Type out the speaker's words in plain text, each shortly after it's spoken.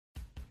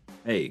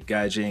Hey,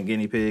 Gaijin and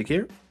Guinea Pig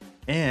here,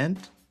 and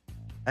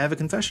I have a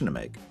confession to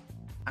make.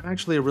 I'm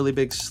actually a really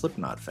big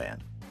Slipknot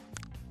fan.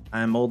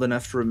 I'm old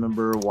enough to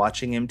remember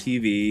watching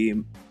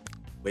MTV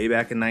way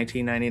back in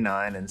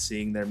 1999 and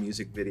seeing their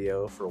music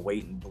video for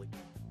Wait and Bleed,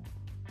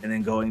 and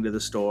then going to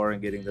the store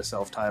and getting the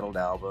self-titled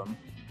album.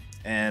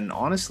 And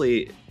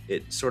honestly,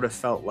 it sort of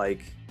felt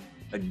like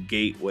a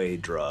gateway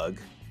drug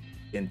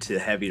into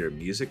heavier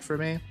music for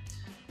me,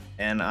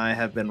 and I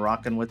have been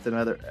rocking with them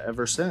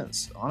ever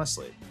since,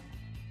 honestly.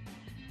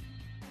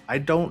 I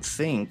don't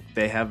think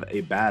they have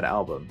a bad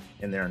album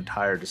in their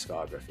entire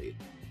discography.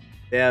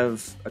 They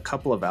have a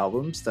couple of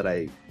albums that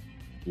I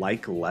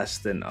like less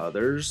than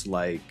others,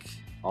 like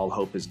All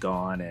Hope Is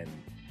Gone and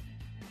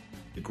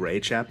The Gray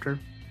Chapter,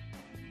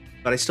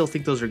 but I still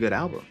think those are good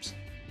albums.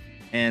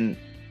 And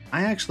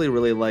I actually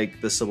really like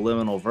the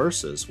subliminal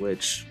verses,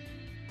 which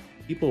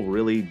people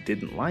really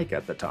didn't like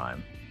at the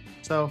time.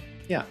 So,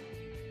 yeah,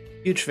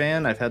 huge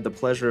fan. I've had the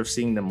pleasure of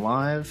seeing them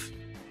live.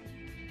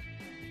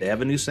 They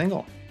have a new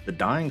single, The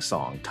Dying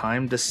Song,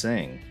 Time to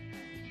Sing.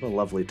 What a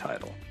lovely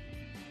title.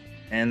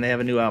 And they have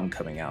a new album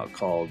coming out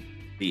called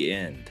The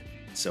End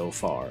So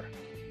Far.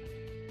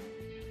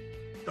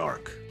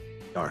 Dark.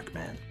 Dark,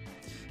 man.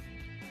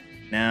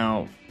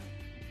 Now,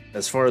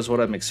 as far as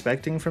what I'm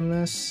expecting from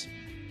this,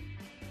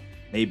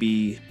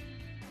 maybe,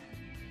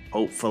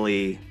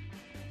 hopefully,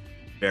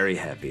 very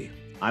heavy.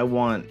 I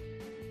want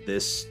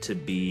this to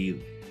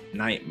be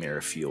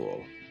nightmare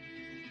fuel.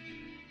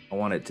 I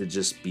want it to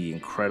just be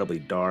incredibly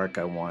dark.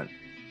 I want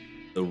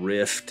the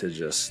riff to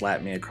just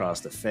slap me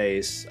across the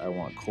face. I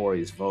want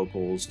Corey's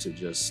vocals to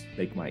just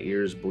make my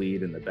ears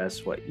bleed in the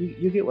best way.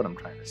 You get what I'm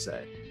trying to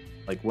say.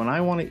 Like when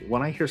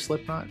I hear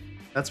Slipknot,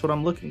 that's what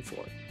I'm looking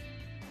for.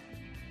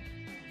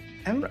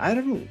 I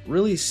haven't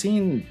really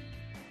seen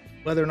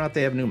whether or not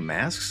they have new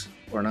masks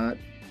or not,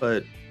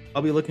 but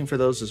I'll be looking for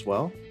those as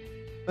well.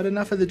 But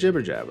enough of the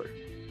jibber jabber.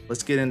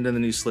 Let's get into the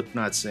new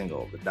Slipknot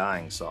single, The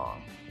Dying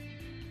Song.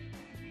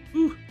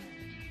 Whew.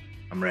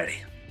 I'm ready.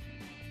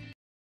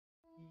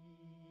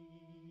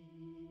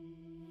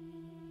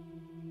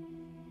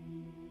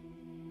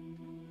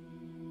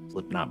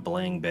 Slipknot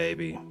bling,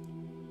 baby.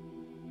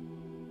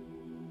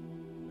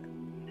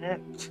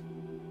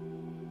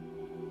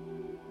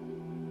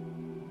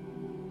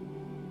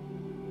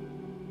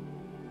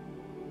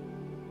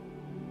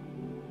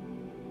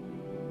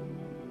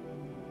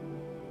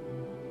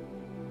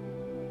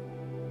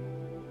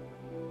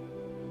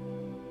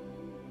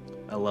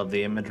 I love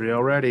the imagery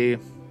already.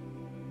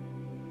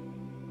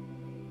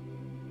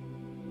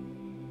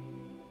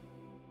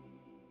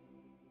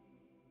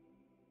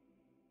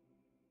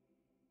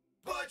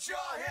 Put your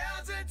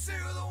hands into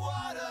the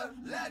water,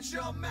 let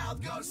your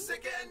mouth go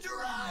sick and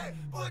dry.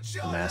 Put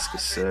your Mask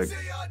is life sick.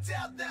 into your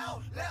death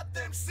now, let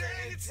them sing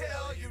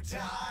till you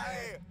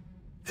die.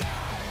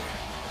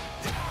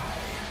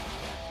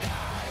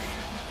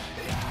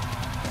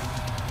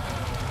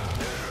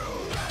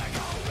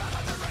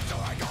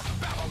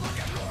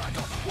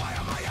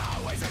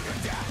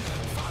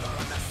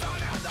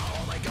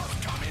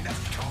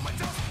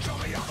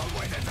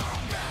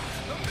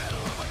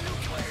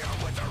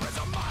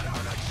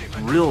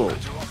 Real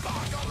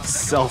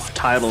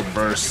self-titled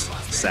verse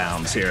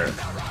sounds here.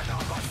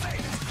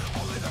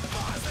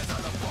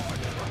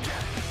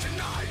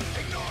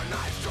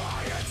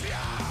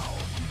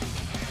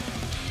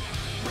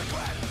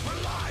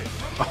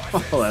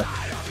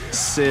 Oh,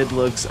 Sid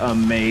looks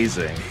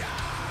amazing.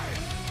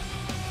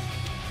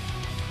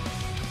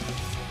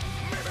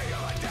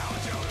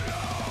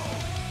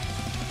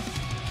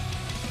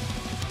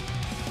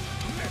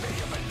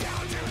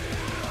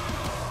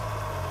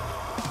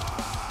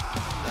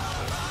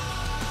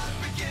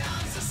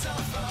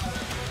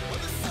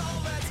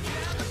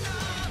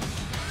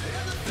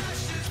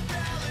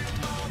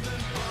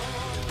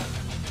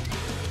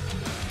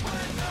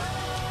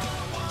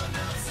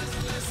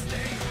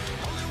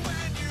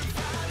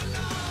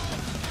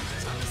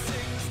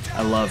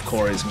 I love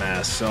Corey's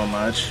mask so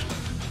much.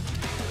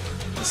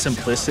 The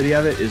simplicity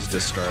of it is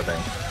disturbing.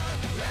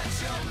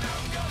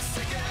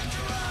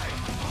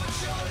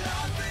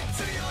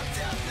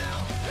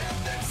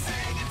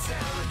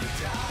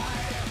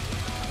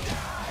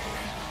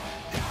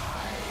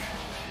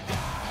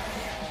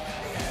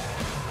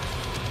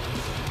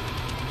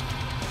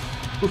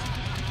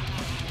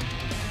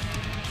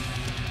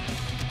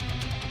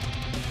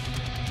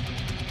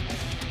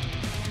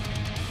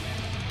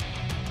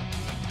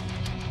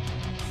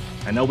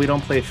 I know we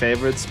don't play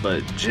favorites,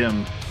 but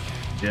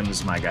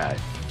Jim's my guy.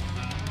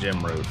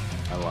 Jim Root.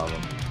 I love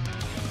him.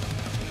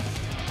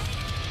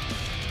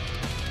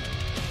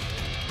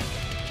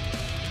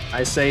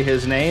 I say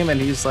his name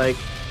and he's like,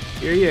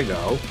 here you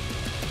go.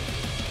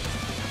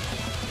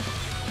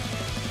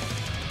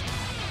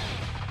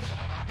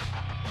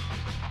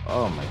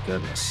 Oh my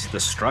goodness. The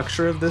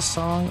structure of this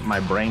song, my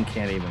brain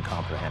can't even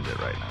comprehend it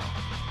right now.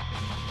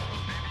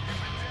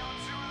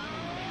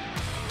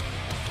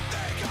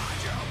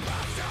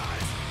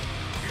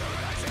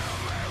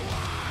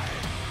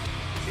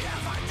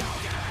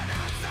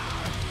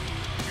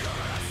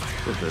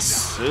 With the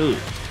suit.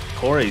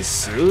 Corey's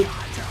suit?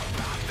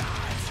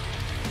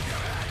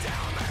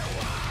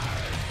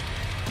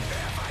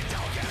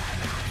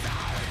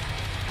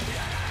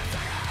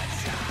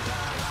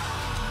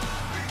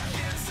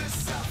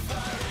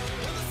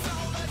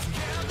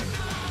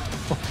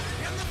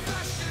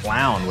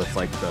 Clown with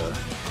like the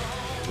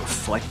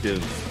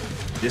reflective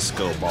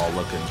disco ball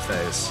looking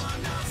face.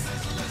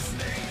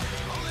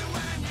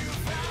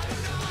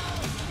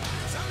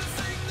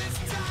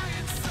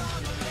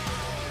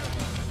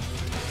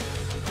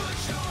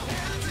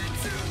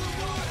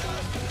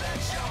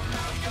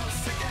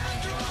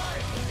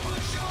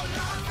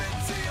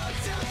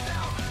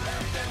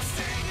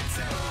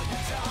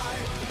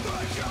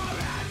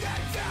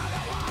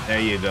 There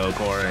you go,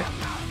 Corey.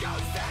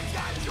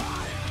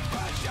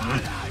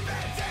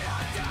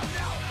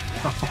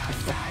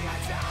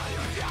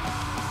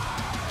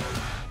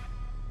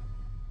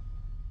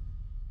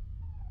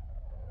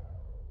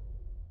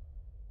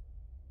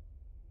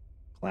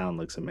 Clown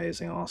looks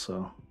amazing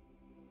also.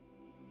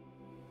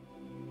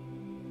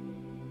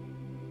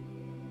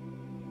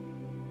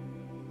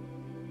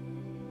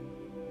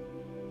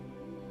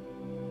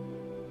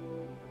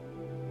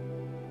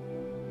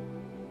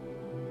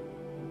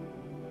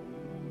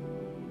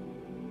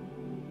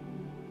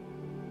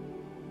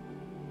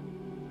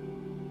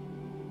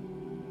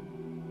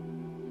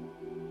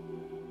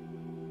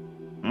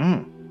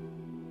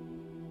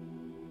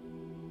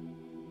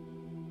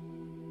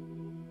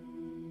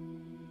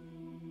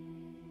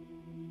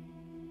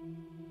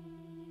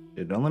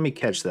 Dude, don't let me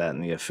catch that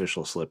in the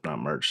official Slipknot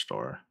merch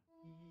store.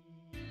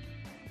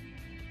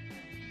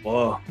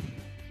 Whoa.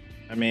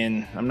 I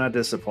mean, I'm not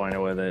disappointed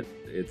with it.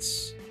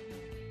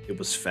 It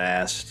was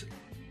fast,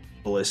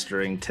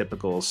 blistering,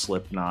 typical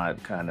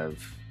Slipknot kind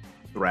of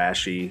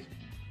thrashy.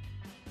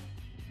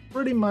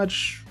 Pretty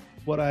much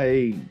what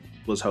I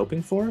was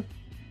hoping for.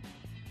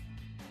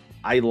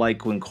 I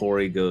like when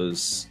Corey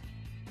goes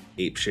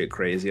apeshit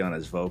crazy on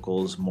his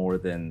vocals more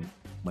than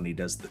when he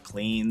does the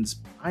cleans.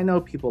 I know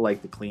people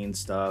like the clean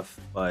stuff,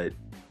 but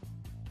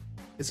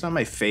it's not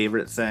my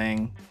favorite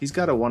thing. He's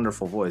got a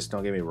wonderful voice,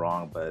 don't get me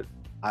wrong, but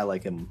I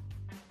like him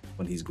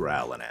when he's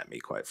growling at me,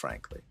 quite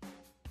frankly.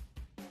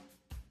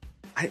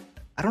 I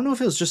don't know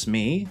if it was just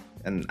me,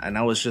 and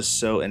I was just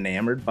so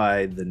enamored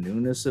by the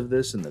newness of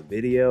this in the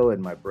video,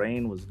 and my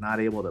brain was not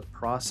able to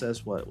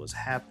process what was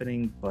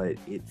happening, but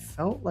it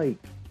felt like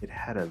it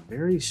had a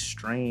very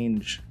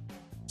strange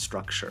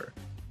structure.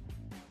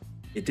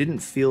 It didn't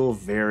feel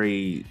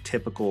very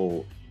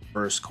typical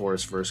verse,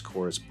 chorus,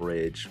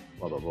 bridge,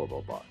 blah, blah, blah,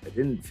 blah, blah. It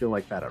didn't feel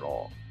like that at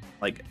all.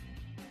 Like,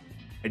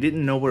 I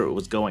didn't know where it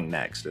was going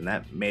next, and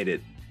that made it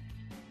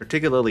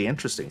particularly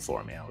interesting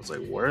for me. I was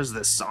like, where's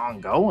this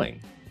song going?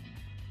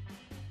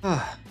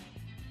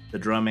 The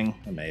drumming,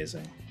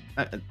 amazing.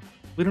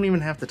 We don't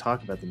even have to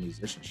talk about the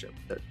musicianship.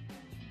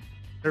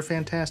 They're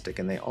fantastic,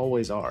 and they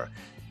always are.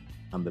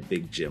 I'm a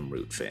big Jim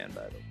Root fan,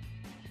 by the way.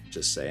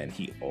 Just saying,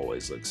 he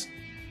always looks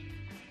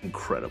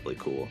incredibly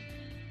cool.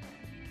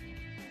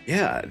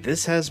 Yeah,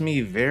 this has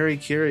me very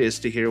curious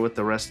to hear what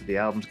the rest of the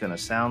album's gonna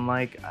sound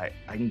like.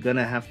 I'm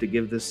gonna have to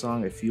give this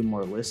song a few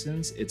more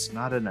listens. It's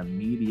not an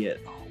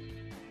immediate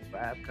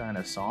rap kind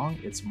of song.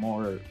 It's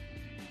more,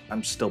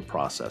 I'm still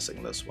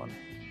processing this one.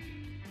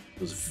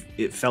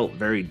 It felt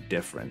very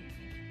different.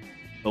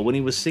 But when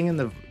he was singing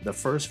the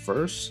first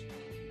verse,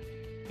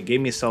 it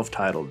gave me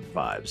self-titled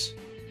vibes.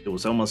 It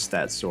was almost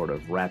that sort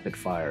of rapid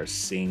fire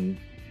sing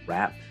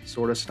rap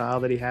sort of style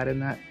that he had in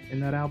that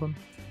album.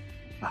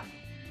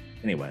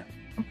 Anyway,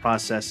 I'm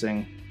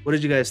processing. What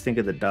did you guys think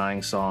of the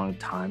dying song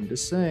Time to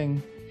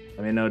Sing?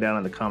 Let me know down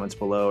in the comments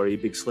below. Are you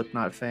a big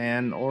Slipknot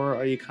fan, or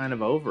are you kind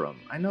of over them?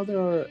 I know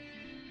there are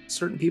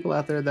certain people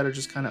out there that are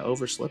just kind of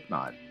over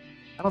Slipknot.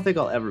 I don't think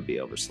I'll ever be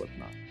over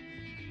Slipknot.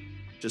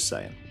 Just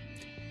saying.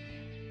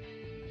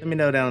 Let me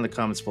know down in the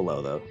comments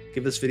below, though.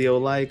 Give this video a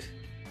like,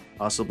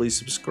 possibly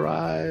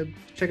subscribe,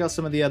 check out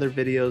some of the other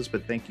videos,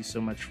 but thank you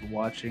so much for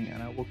watching,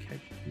 and I will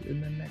catch you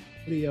in the next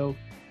video.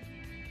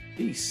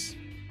 Peace.